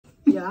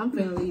Yeah, I'm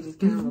finna leave this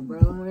camera, bro,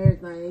 and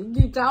everything.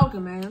 You keep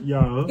talking, man.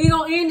 Yeah. He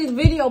gonna end this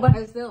video by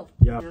himself.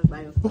 Yeah.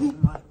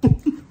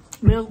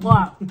 Milk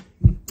walk.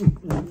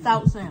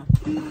 Salt sound.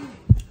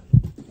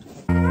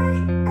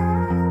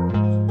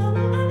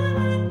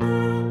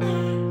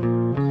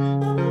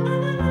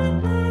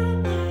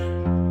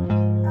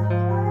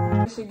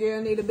 Your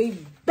girl need to be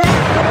back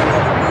with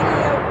another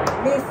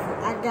video. Listen,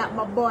 I got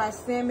my boy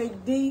Sammy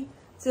D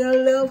to the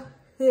left,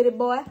 hoodie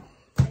boy,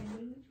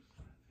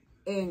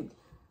 and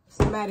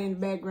somebody in the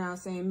background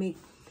saying me.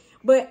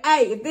 But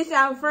hey, if this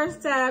y'all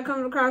first time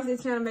coming across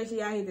this channel, make sure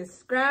y'all hit the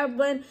subscribe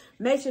button.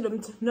 Make sure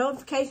the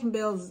notification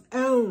bells is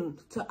on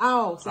to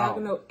all, so y'all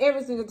can know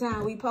every single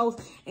time we post,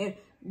 and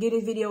get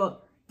this video a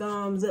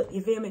thumbs up.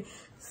 You feel me?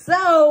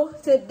 So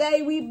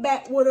today we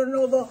back with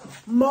another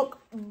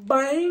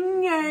mukbang.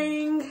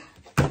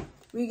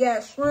 We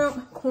got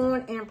shrimp,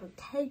 corn, and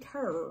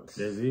potatoes.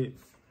 That's it.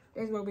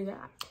 That's what we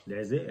got.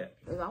 That's it.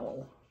 That's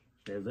all.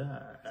 That's it.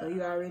 So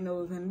you already know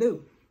what we're gonna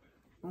do.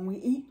 When we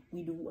eat,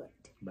 we do what?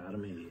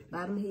 Bottom head.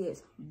 Bottom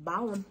heads.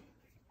 Bow 'em.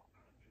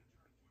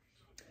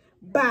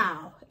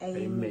 Bow.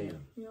 Amen.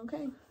 Amen. You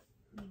okay?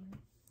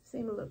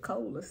 Seem a little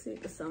cold or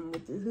sick or something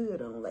with this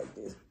hood on like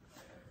this.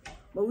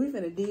 But we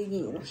finna dig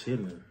in. I'm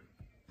chilling.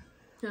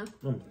 Huh?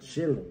 I'm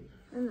chilling.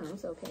 I know,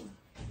 it's okay.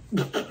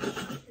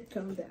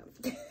 Calm down.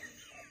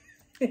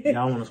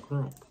 Y'all want a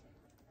scrump?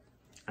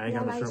 I ain't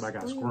got no like shrimp, I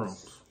got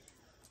scrumps.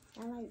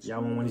 I like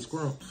Y'all want one of these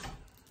scrumps?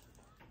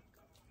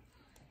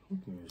 Who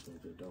can use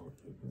the dog?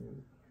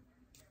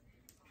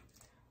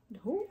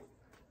 Who?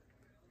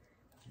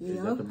 Is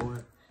Yeah. that the boy?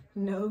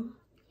 No.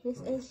 It's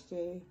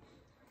SJ.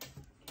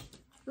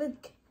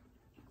 Look.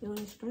 You want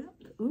a scrump?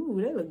 Ooh,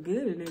 they look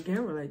good in the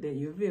camera like that.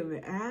 You feel me?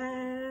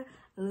 Ah,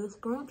 a little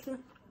scrumptious.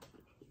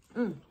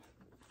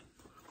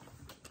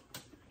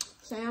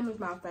 Sam is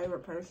my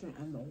favorite person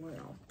in the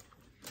world.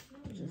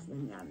 Just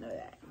letting y'all know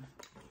that.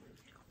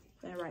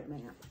 That right,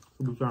 man.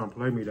 She be trying to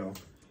play me though.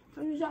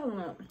 What you talking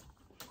about?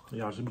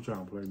 Y'all should be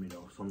trying to play me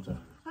though sometimes.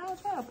 I don't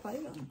try to play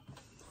them.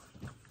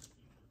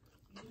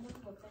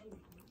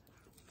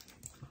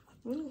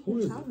 What are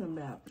you talking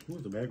about?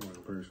 Who's the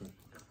background person?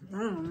 I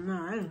don't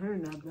know. I ain't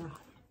heard nothing.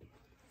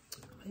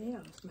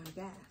 Yeah, it's my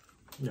guy.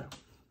 Yeah.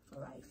 For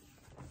life.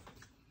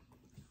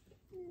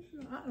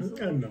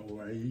 I know,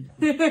 right?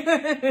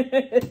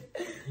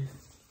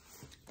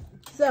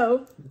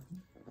 So,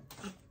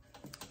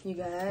 you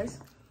guys,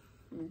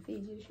 I'm gonna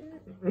feed you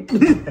shrimp.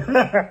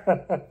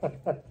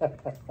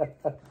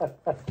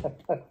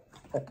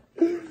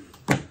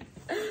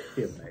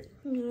 Here, mate.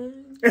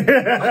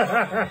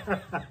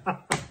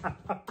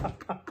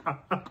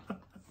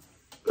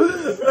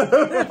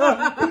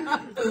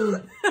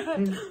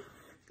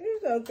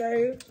 It's okay.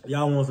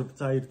 Y'all want some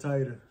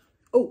potato?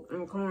 Oh,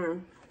 and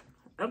corn.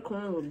 That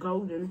corn was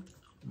golden.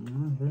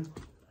 Mm-hmm.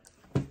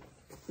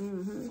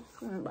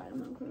 Corn bite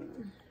my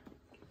corn.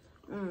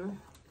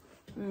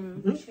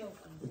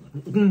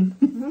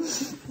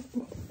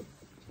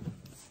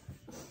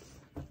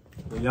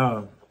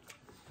 Y'all,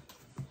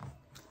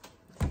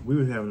 we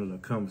were having a little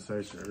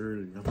conversation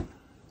earlier.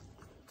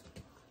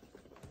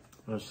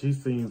 She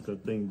seems to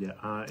think that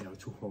I am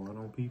too hard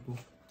on people.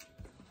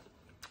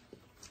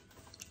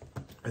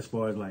 As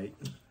far as like,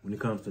 when it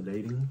comes to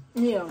dating.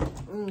 Yeah,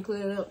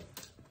 clear it up.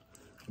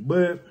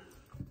 But,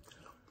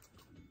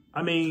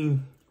 I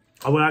mean,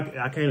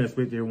 I can't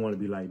expect everyone to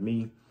be like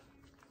me.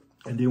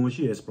 And then when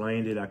she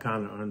explained it, I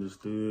kind of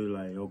understood,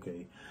 like,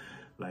 okay,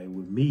 like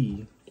with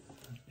me,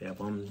 if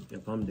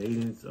I'm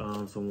dating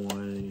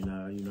someone, you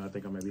know, I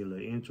think I might be a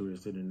little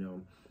interested in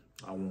them,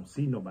 I won't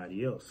see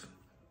nobody else.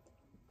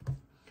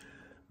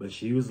 But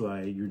she was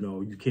like, you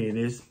know, you can't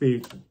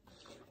expect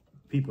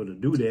people to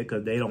do that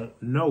because they don't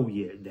know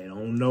yet. They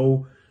don't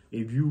know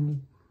if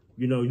you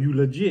know, you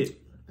legit.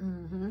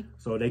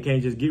 So they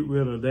can't just get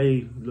rid of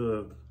they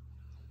little,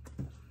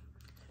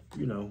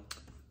 you know.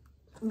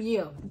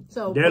 Yeah.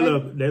 So their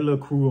little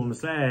crew on the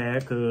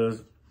side,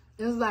 because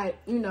it's like,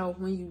 you know,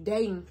 when you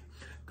dating.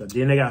 Because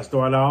then they got to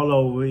start all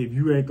over. If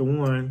you ain't the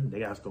one, they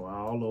got to start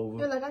all over.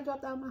 You're like, I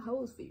dropped out my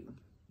hose for you.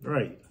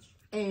 Right.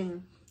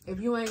 And if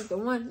you ain't the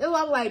one, it's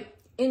like,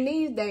 in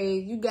these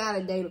days, you got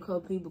to date a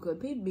couple people because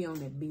people be on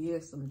that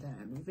BS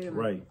sometimes. You feel me?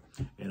 Right.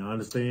 And I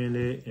understand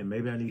that, and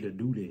maybe I need to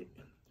do that.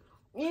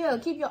 Yeah,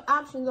 keep your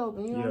options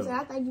open. You know what I'm saying?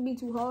 I think you be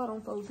too hard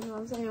on folks. You know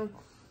what I'm saying?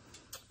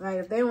 Like,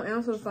 if they don't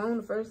answer the phone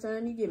the first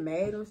time, you get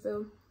mad and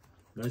stuff.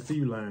 I see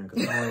you lying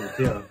because I don't even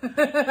care.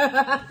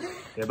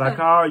 If I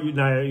call you,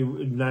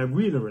 now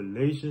we in a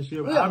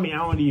relationship. Yeah. I mean, I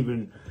don't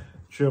even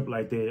trip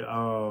like that.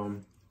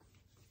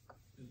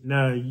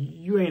 Now,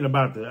 you ain't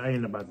about to, I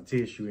ain't about to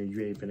test you and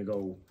you ain't finna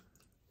go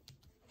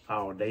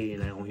all day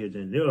and I don't hear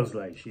nothing else.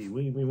 Like, shit,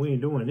 we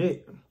ain't doing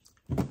that.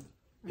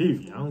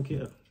 Period. I don't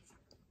care.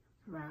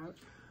 Right.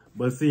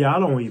 But see, I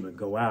don't even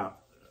go out.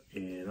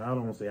 And I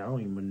don't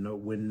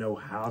even wouldn't know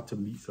how to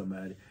meet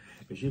somebody.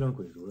 If she don't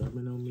quit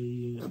rubbing on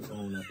me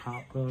on that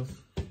pop puff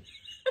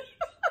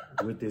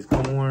with this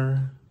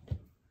corn.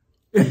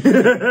 What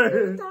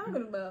are you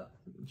talking about?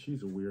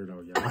 She's a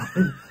weirdo,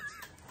 y'all.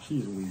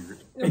 She's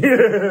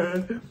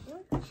weird.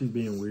 She's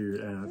being weird,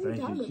 and I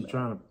think she's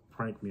trying to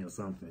prank me or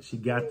something. She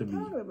got to be.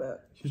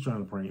 She's trying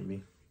to prank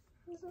me.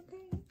 It's okay.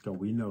 Cause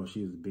we know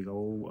she's a big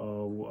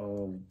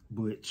old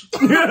butch.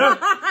 Look, man,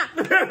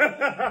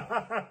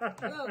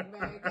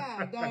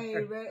 god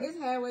dang, man, it's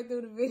halfway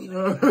through the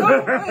video.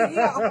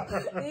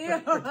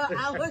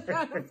 I was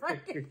trying to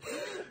prank him.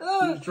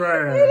 Look, He's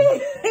trying.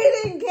 He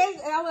didn't catch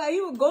it. I was like,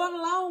 he was going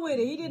along with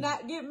it. He did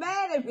not get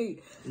mad at me.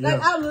 Like,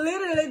 I'm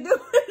literally doing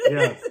it.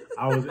 Yeah,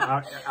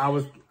 I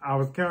was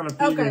kind of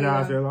figuring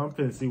out. I said, I'm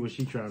finna see what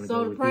she's trying to do.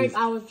 So the prank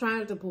I was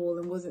trying to pull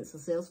and wasn't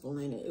successful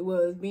in it. It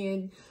was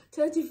being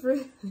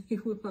touchy-friendly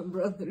with my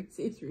brother's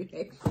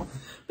reaction.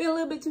 Being a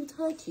little bit too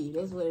touchy.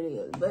 That's what it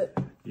is. But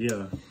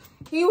yeah,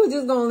 he was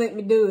just gonna let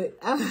me do it.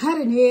 I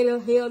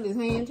didn't held his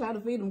hand, tried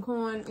to feed him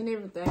corn and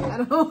everything. I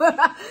don't know.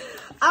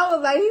 I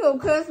was like, he gonna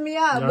cuss me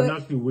out. Y'all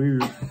not too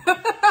weird.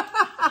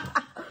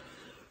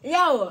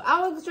 Yo,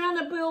 I was trying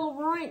to pull a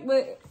prank,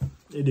 but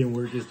it didn't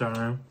work this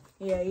time.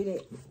 Yeah, he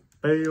did.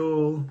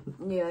 Fail.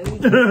 Yeah, he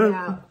took me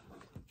out.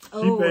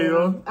 She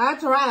failed. I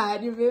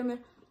tried, you feel me?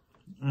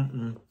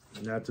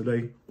 Not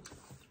today.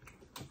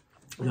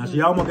 Now,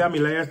 she almost got me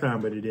last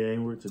time, but it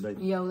didn't work today.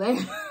 Yo,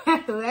 last time,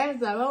 I would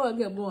have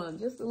kept going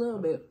just a little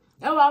bit.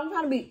 That's why I'm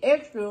trying to be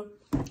extra.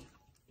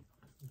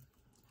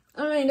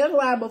 I mean, that's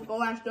why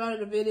before I started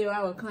the video,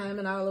 I was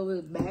climbing all over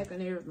his back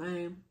and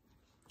everything.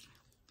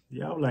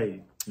 Yeah, I was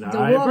like, nah, to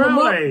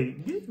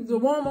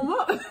warm him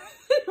up.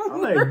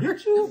 I'm like,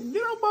 get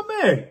off my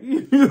back.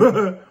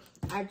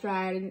 I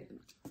tried.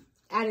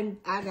 I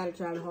gotta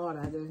try harder,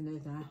 I guess,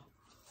 next time.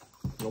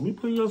 Don't be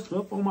putting your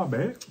stuff on my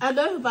back. I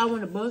guess if I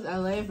went to bus, I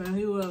laughed and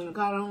he would have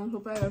caught on so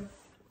fast.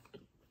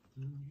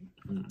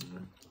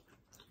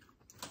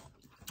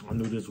 I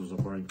knew this was a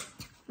prank.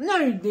 No,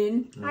 you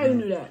didn't. How you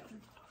knew that?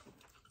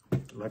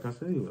 Like I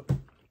said,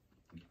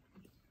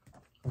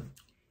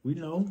 we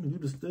know you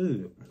the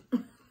stud.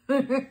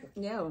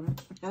 Yeah,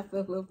 I feel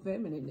a little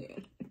feminine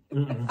there.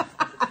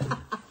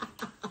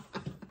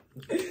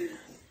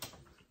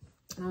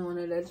 I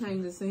wanted to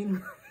change the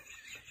scenery.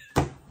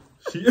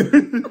 She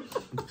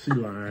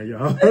lying,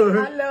 y'all.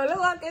 I know. Look,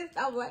 I can't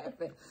stop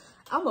laughing.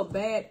 I'm a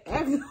bad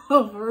actor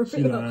for real.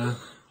 She lying.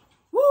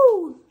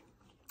 Woo!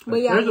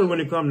 But yeah, especially when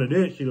it comes to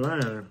this, she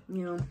lying.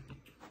 You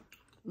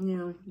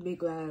know,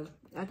 big lies.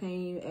 I can't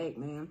even act,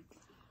 man.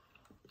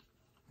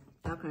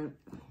 I can't.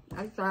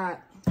 I tried.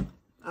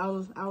 I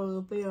was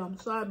a fail. I'm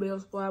sorry, Bill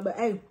Squad, but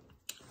hey,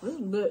 this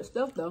is good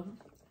stuff though.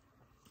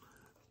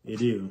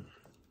 It is.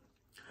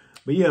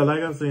 But yeah,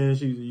 like I'm saying,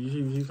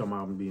 she's talking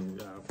about being.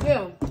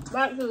 Yeah,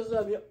 back to the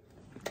subject.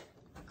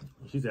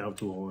 She said I'm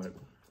too hard.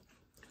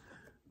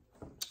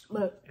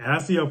 But and I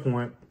see her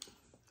point.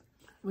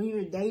 When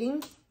you're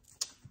dating,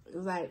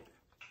 it's like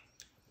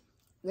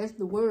that's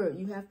the word.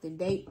 You have to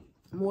date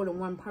more than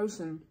one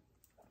person,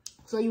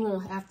 so you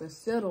won't have to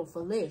settle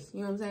for less. You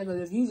know what I'm saying?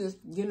 Because if you just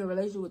get in a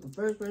relationship with the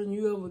first person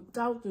you ever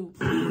talk to,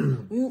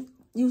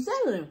 you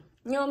settling.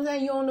 You know what I'm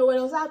saying? You don't know what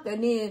else out there.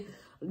 And then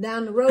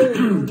down the road,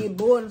 you gonna get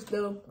bored and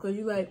stuff because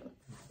you like,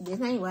 this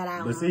ain't what I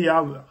want. But see,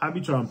 I be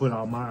trying to put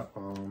all my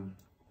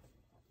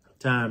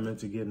time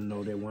into getting to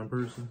know that one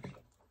person.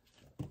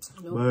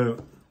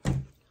 Nope. But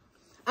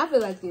I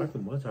feel like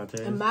this.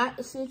 In my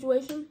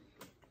situation,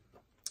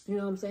 you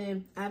know what I'm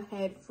saying? I've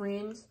had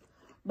friends,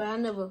 but I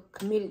never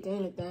committed to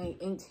anything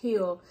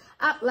until,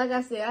 like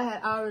I said, I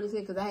had already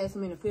said, because I had so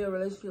many failed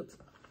relationships.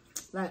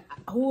 Like,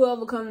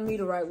 whoever come to me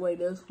the right way,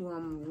 that's who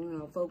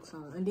I'm, focused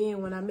on. And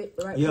then when I met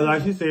the right person,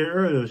 like she said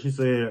earlier, she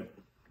said,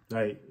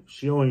 like,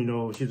 she don't even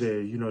know, she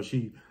said,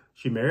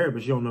 she married,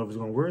 but she don't know if it's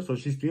going to work, so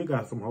she still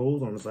got some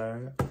holes on the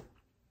side.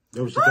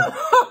 That was she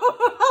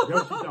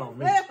told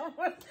me.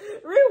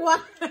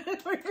 Rewind.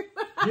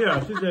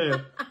 Yeah, she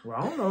said, well,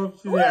 I don't know.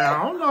 She said,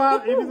 I don't know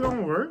if it's going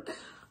to work.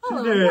 She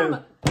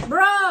said, bro,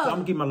 so I'm going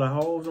to keep my little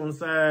holes on the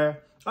side.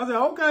 I said,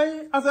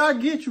 okay. I said, I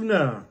get you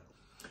now.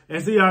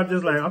 And see, I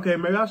just like, okay,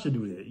 maybe I should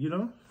do that,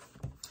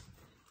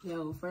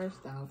 Yo, first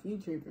off, you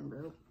tripping,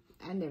 bro.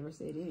 I never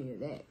said any of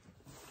that.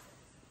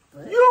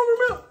 But you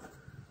don't remember?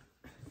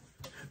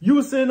 You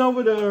were sitting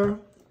over there.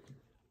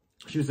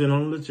 She was sitting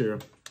on the chair.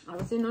 I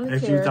was sitting on the chair.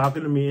 And she was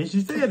talking to me, and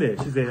she said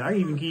that. She said,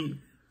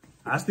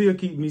 I still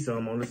keep me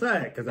some on the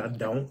side, because I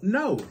don't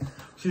know.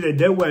 She said,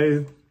 that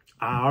way,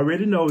 I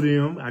already know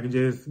them. I can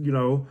just,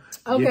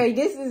 okay,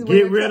 this is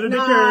get rid of the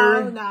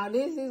curve. No,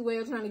 this is where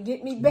you're trying to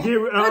get me back.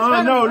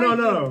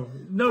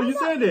 No, you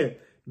said that.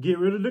 Get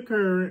rid of the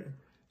current,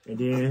 and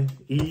then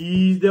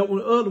ease that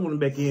other one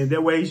back in.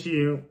 That way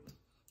she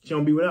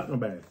don't be without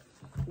nobody.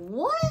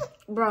 What?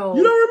 Bro.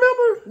 You don't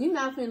remember? You're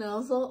not finna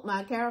assault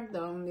my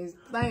character on this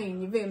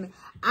thing. You feel me?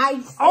 I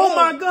said. Oh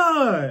my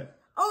God.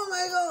 Oh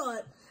my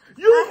God.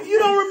 You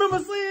don't remember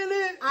saying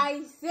that?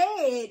 I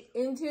said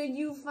until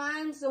you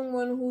find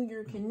someone who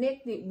you're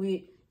connected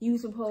with, you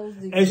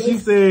supposed to. And she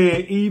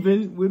said,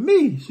 even with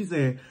me. She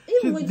said,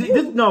 even with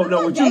you? No,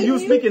 with you. You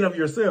speaking of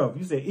yourself.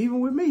 You said,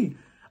 even with me,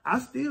 I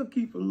still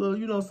keep a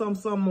little,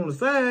 something on the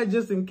side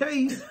just in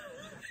case,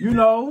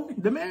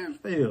 the marriage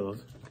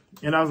fails.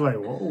 And I was like,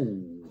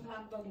 whoa.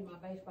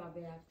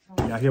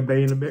 Y'all hear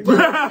Bay in the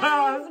background?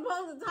 I'm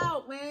supposed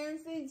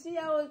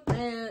video is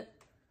bad.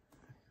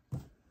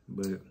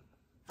 But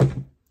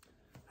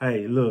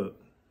hey, look.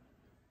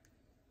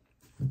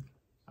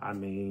 I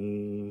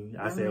mean,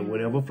 I said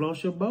whatever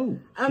floats your boat.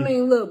 I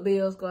mean, look,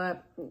 Bill Squad,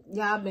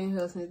 y'all been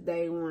here since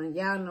day one.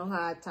 Y'all know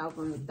how I talk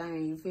on the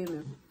thing, you feel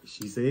me?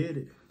 She said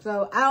it.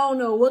 So, I don't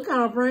know what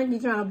kind of prank you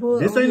trying to pull.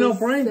 This ain't no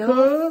prank,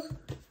 cuz.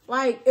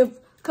 Like,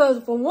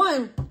 cause for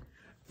one,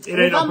 it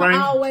ain't no prank.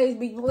 I'm always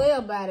be clear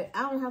about it.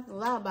 I don't have to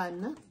lie about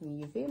nothing,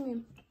 you feel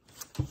me?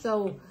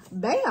 So,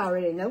 they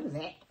already know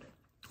that.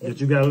 That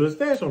you got a little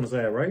stash on the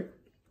side, right?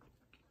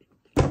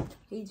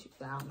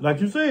 Like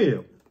you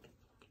said.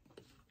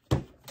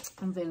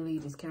 I'm finna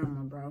leave this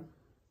camera, bro.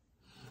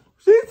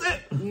 She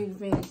said. You can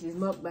finish this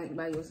mukbang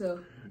by yourself.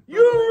 You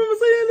don't remember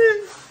saying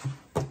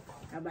that?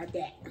 How about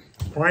that?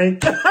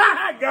 Prank.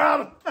 I got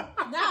him.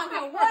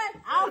 No, what?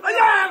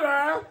 Yeah,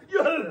 man.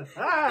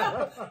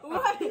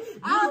 What? You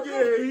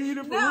get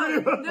heated for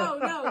real. No.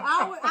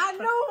 I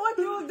know what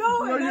you were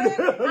doing, man.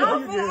 I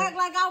was gonna act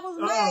like I was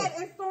mad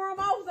and storm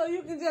off so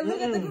you can just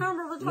look at the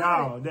camera return.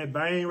 Y'all, that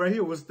bang right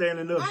here was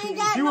standing up. I ain't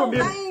got no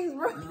bangs,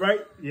 bro.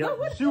 Right? Yeah.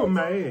 She was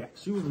mad.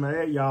 She was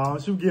mad, y'all.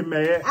 She was getting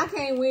mad. I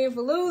can't win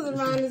for losing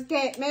around this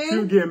cat, man. She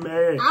was getting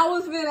mad. I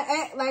was finna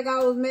act like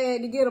I was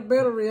mad to get a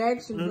better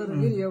reaction for the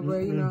video, but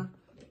you know.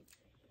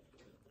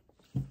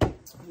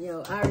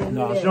 Yo, I already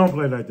know that. She don't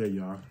play like that,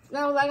 y'all.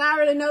 I was like, I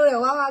already know that.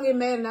 Why would I get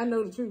mad and I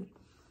know the truth?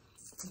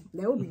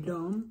 That would be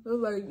dumb. It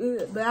was like,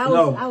 but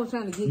I was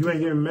trying to get you.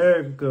 Ain't getting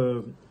mad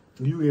because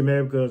you get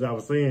mad because I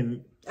was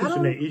saying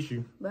pushing that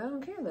issue. But I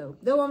don't care though.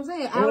 That's what I'm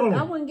saying.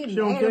 I wouldn't get mad. She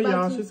don't care,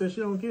 y'all. She said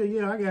she don't care.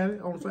 Yeah, I got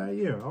it on the side.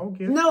 Yeah, I don't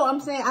care. No,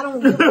 I'm saying I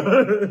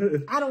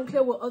don't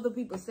care what other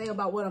people say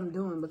about what I'm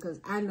doing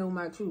because I know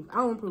my truth. I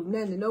don't prove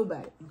nothing to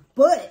nobody.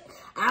 But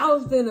I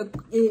was finna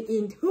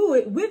into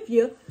it with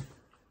you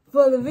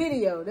for the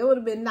video. That would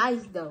have been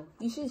nice though.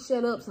 You should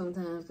shut up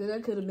sometimes because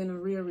that could have been a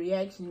real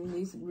reaction. At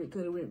least it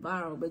could have went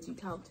viral, but you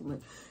talk too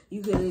much.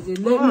 You could have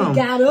just let me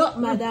got up,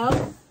 my dog.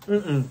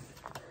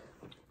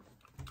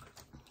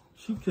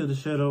 She could have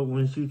shut up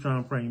when she was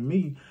trying to prank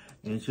me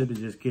and should have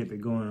just kept it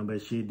going,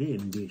 but she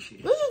didn't do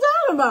shit. What you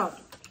talking about?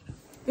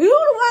 You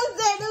the one that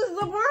said this is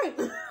a prank.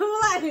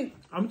 Like,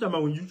 I'm talking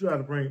about when you tried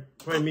to prank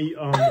me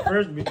the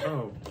first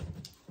video.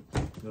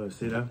 Let's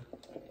see that.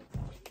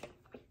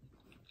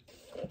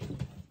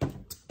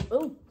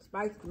 Oh,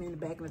 Spike's coming in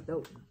the back of the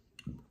throat.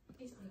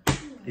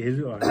 Is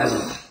it or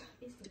how?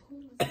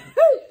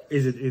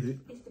 Is it? It's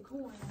the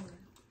corn.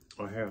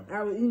 Or how?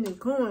 I was eating the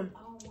corn.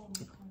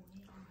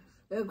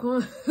 The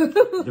corn.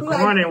 The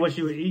corn ain't what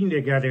she was eating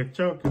that got there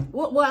choking.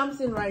 Well, I'm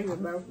sitting right here,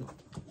 bro.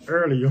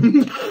 Earlier.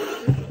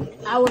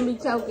 I wouldn't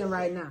be choking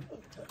right now.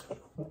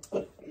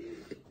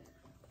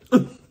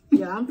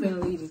 Yeah, I'm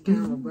finna leave this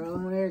camera, bro,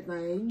 and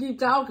everything. You keep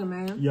talking,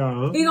 man.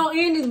 Y'all. He gonna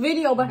end this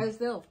video by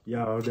himself.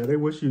 Y'all, that ain't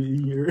what she was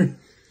eating earlier.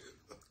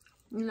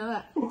 You know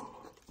that?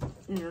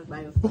 You know, it's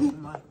like a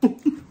fucking much.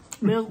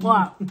 Bill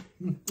Squad.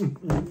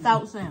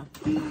 Salt Sam.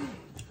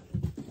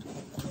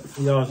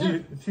 Y'all,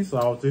 she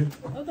salty.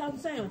 What's Salt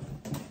Sam?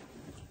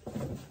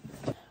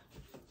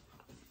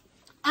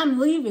 I'm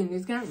leaving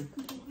this camera.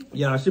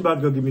 Yeah, she about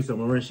to go get me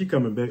some orange. She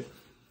coming back.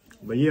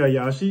 But yeah,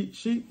 y'all, she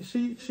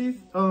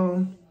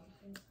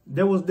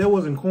that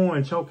wasn't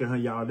corn choking her,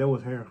 y'all. That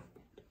was hair.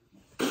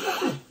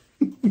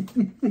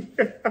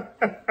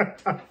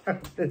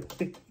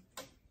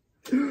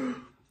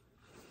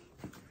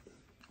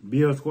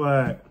 Bill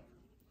Squad,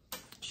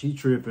 she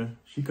tripping.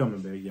 She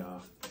coming back,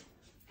 y'all.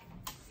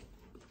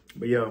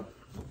 But yo,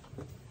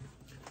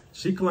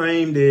 she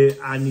claimed that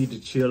I need to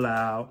chill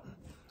out.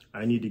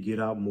 I need to get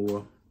out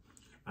more.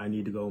 I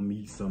need to go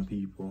meet some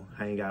people,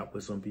 hang out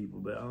with some people,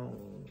 but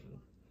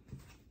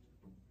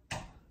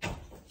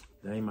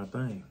that ain't my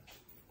thing.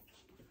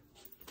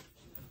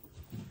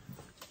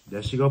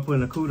 That she gonna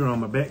put a cooter on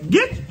my back.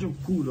 Get your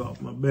cooter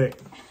off my back.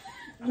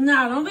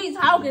 No, don't be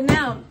talking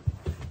now.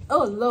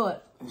 Oh,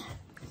 Lord.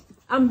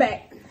 I'm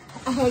back.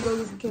 I had to go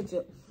get some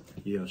ketchup.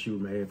 Yeah, she was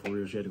mad for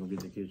real. She had to go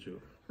get the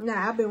ketchup.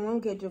 Nah, I've been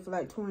wanting ketchup for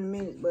like 20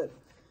 minutes, but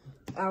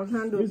I was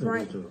trying to do a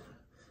prank.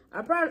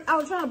 I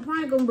was trying to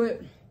prank him,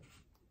 but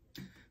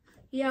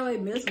he always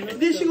messing up.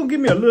 Then she gonna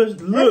give me a little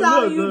That's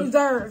all you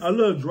deserve. A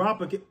little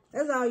drop of ketchup.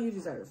 That's all you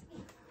deserve.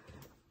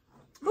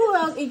 Who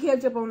else eat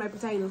ketchup on their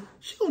potatoes?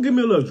 She gonna give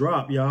me a little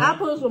drop, y'all. I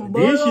put some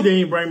butter. Then she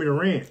didn't bring me the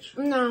ranch.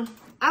 No,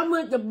 I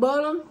put the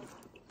butter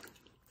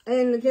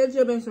and the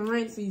ketchup and some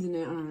ranch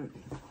seasoning on it.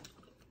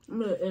 A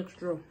little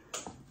extra.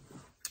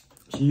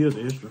 She is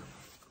extra.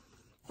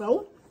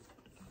 So?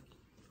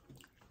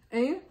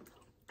 And?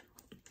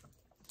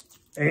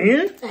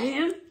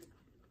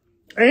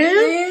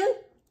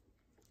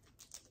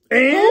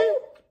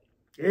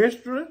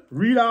 Extra.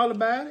 Read all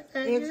about it.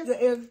 Extra.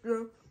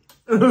 Extra.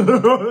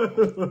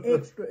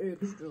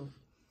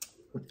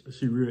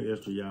 She real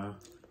extra, y'all.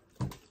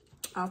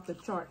 Off the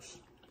charts.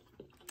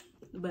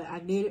 But I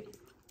did it.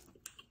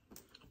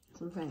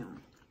 So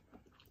fam.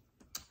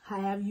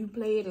 However you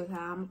play it is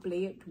how I'm going to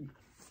play it too.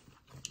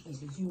 And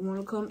if you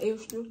want to come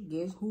extra,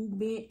 guess who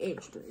being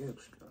extra.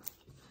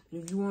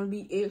 If you want to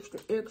be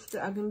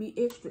extra, I can be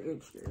extra.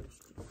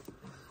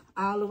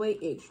 All the way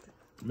extra.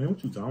 Man,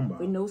 what you talking about?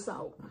 With no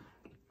salt.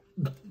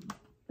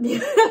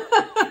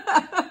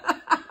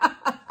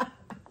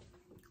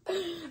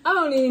 I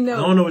don't even know.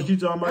 I don't know what you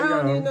talking about. I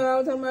don't even know what I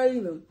was talking about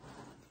either.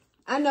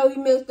 I know he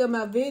messed up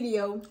my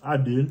video. I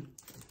did.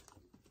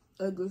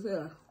 Ugly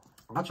self.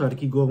 I tried to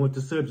keep going with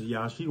the subject,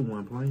 y'all. She the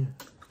one playing.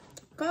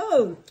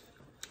 Cool.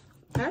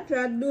 I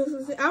tried to do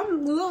some.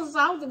 I'm a little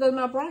salty because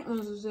my prank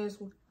was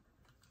successful.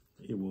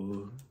 It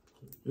was.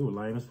 It was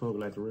lame as fuck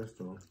like the rest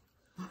of them.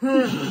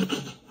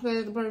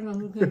 That's the person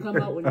who can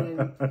come up with it.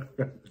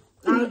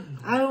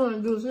 I don't want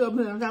to do shit up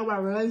here and talk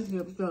about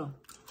relationship stuff.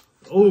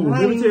 Oh,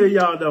 let me tell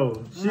y'all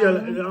though.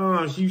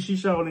 She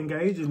showed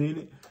engaging in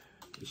it.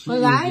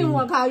 Cause I didn't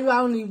want to call you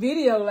out on the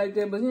video like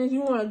that, but since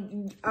you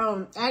want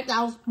to act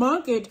out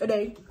spunky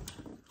today.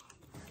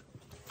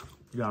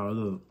 Y'all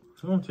look,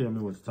 she don't tell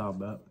me what to talk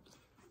about.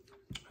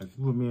 If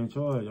you put me in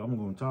charge, I'm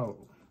gonna talk.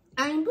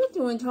 I ain't put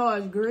you in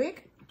charge,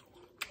 Greg.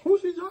 Who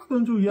she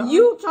talking to, y'all?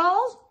 You,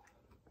 Charles?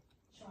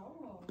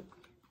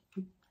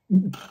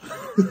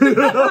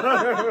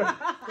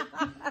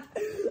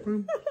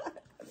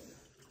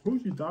 Who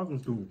she talking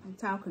to? I'm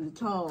talking to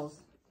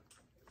Charles,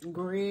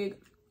 Greg,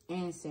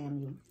 and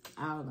Samuel.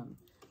 All of them.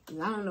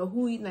 I don't know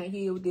who you think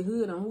he with the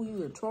hood on. Who you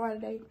gonna try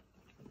today?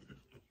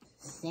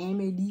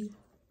 Sammy D.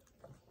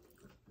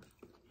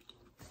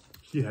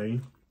 She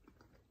hating.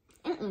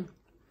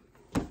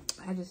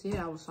 I just said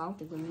I was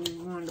salty because we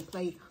wanted to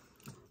play.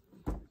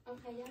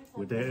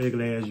 With that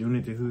ugly ass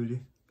Unity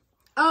hoodie.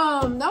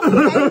 No,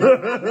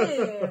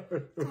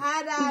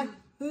 tie-dye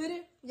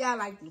hoodie. Y'all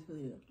like this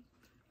hoodie.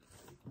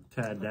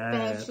 Tie-dye.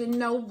 Fashion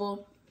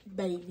Nova,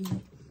 baby.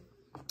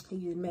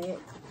 He's mad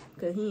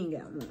because he ain't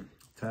got one.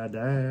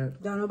 Tie-dye.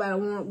 Don't nobody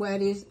want to wear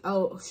this.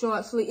 Oh,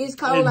 short sleeve. It's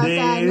cold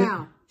outside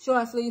now.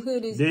 Short sleeve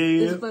hoodies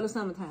is for the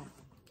summertime.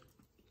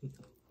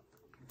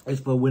 It's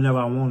for whenever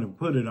I want to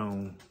put it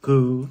on.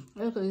 Cool.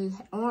 That's because his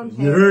arms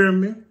You hair. heard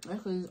me? That's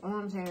because his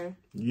arms hair.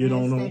 You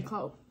don't know. Stay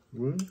close.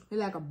 What? He's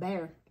like a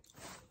bear.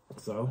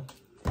 So?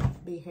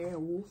 Big hair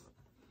wolf.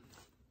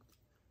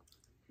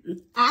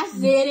 I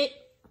said it.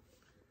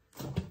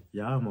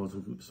 Y'all almost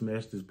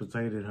smashed this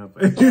potato in her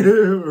face.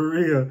 For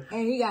real.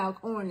 And he got a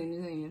corn in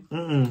his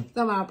hand.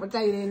 Somehow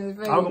potato in his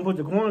face. I was going to put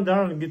the corn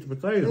down and get the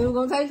potato. It was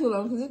going to take too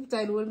long because this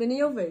potato would have been in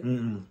your face.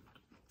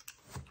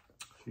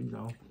 She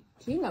know.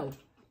 She know.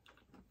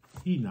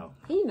 He know.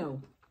 He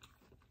know.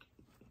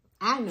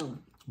 I know.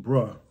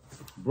 Bruh.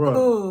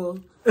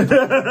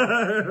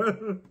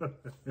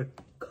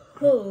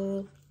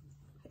 Cuz.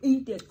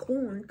 Eat that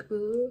corn,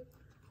 cuz.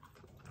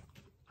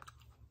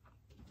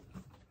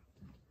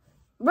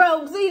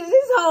 Bro, see,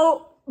 this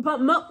whole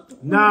no.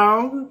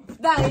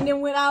 thing then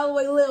went all the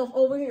way left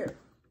over here.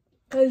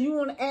 Because you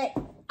want to act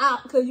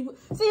out. Cause you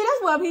see,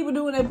 that's what people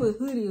do when they put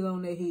hoodies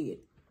on their head.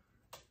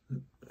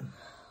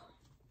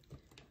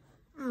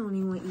 I don't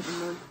even want to eat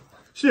them.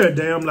 She a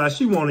damn lie.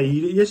 She want to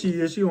eat it. Yes, she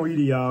is. She gonna eat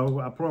it, y'all.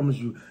 I promise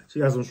you. She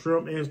got some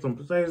shrimp and some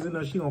potatoes in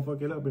there. She gonna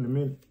fuck it up in a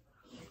minute.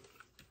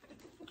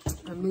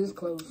 I'm this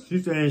close. She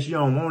saying she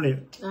don't want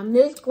it. I'm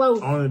this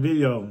close. On the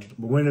video.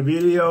 But when the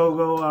video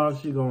go out,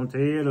 she gonna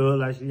tear it up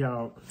like she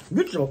all,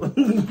 get your...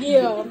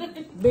 Yeah.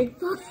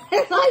 Big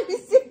like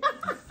this.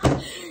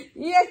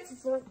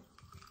 Yes, sir.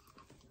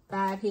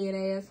 Five head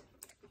ass.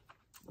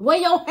 Where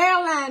your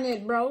hairline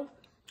at, bro?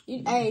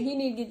 Hey, he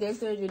need to get that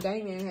surgery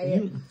Damien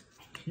had.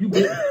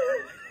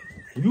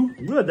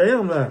 You a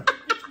damn lie.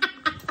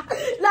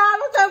 No, I'm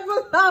trying to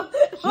put up.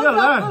 She a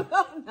lie.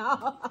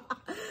 No.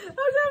 I'm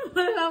trying to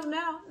put it up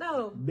now.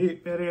 No.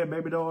 Big fat ass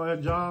baby doll ass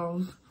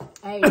jaws.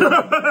 Hey.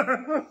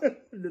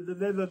 the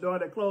little door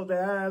that closed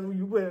their eyes when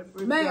you went.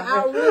 Man,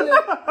 I really,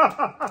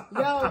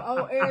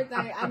 on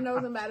everything, I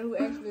know somebody who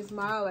actually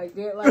smile like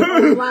that. Like,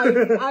 on life.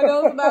 I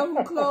know somebody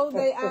who closed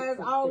their eyes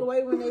all the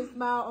way when they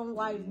smile on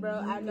life, bro.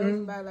 I know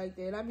somebody like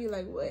that. I be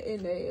like, what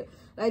in the hell?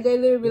 Like, they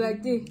literally be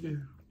like this.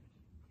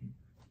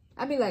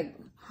 I be like,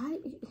 hi.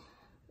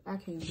 I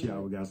can't. She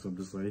always got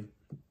something to say.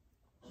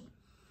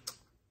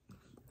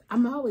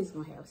 I'm always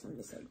going to have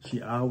something to say.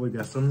 She always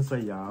got something to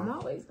say, y'all. I'm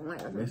always going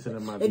to have something missing to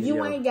say. in my If video.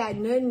 you ain't got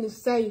nothing to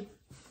say,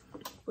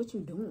 what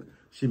you doing?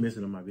 She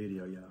missing in my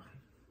video, y'all.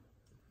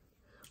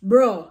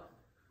 Bro.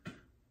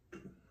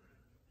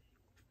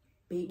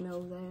 Big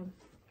nose ass.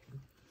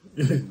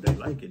 They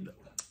like it, though.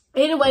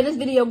 Anyway, this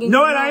video gets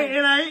No, too it long.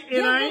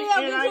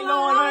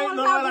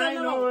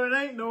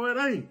 ain't. No, it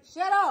ain't.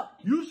 Shut up.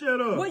 You shut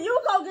up. Well, you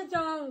go get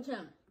your own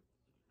channel.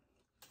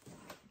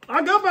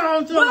 I got my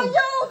own channel. Well,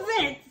 use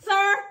it,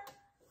 sir.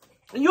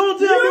 You don't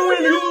tell me when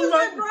to use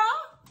it, bro.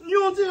 You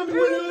don't tell me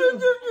when to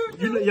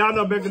use it. Y'all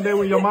know back in the day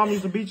when your mom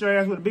used to beat your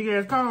ass with a big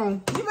ass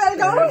cone. You better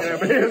go.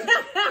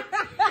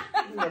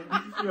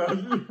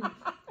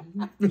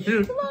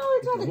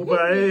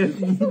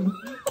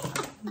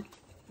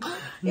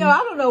 Yo, I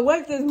don't know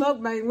what this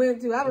mukbang went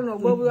to. I don't know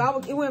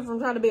what it went from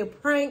trying to be a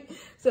prank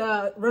to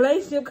a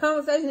relationship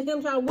conversation to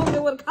him trying to whoop me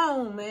with a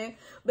cone, man.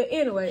 But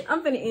anyway,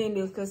 I'm finna end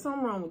this because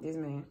something wrong with this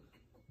man.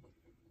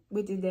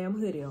 With this damn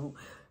hoodie on.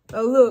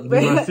 Oh, look,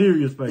 man. My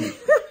serious face.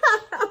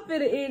 I'm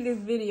finna end this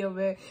video,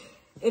 man.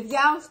 if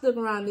y'all stuck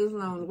around this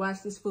long to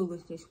watch this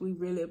foolishness, we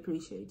really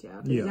appreciate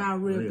y'all. Because y'all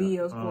real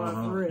BL squad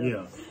for real.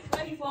 Yeah.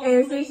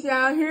 And since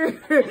y'all here,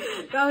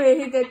 go ahead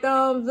hit that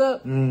thumbs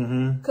up.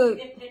 Cause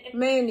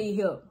man need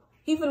help.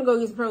 He finna go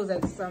get some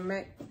Prozac or something,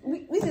 man.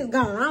 We just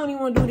gone. I don't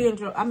even want to do the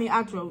intro. I mean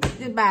outro.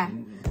 Just bye.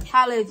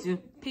 Holla at you.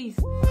 Peace.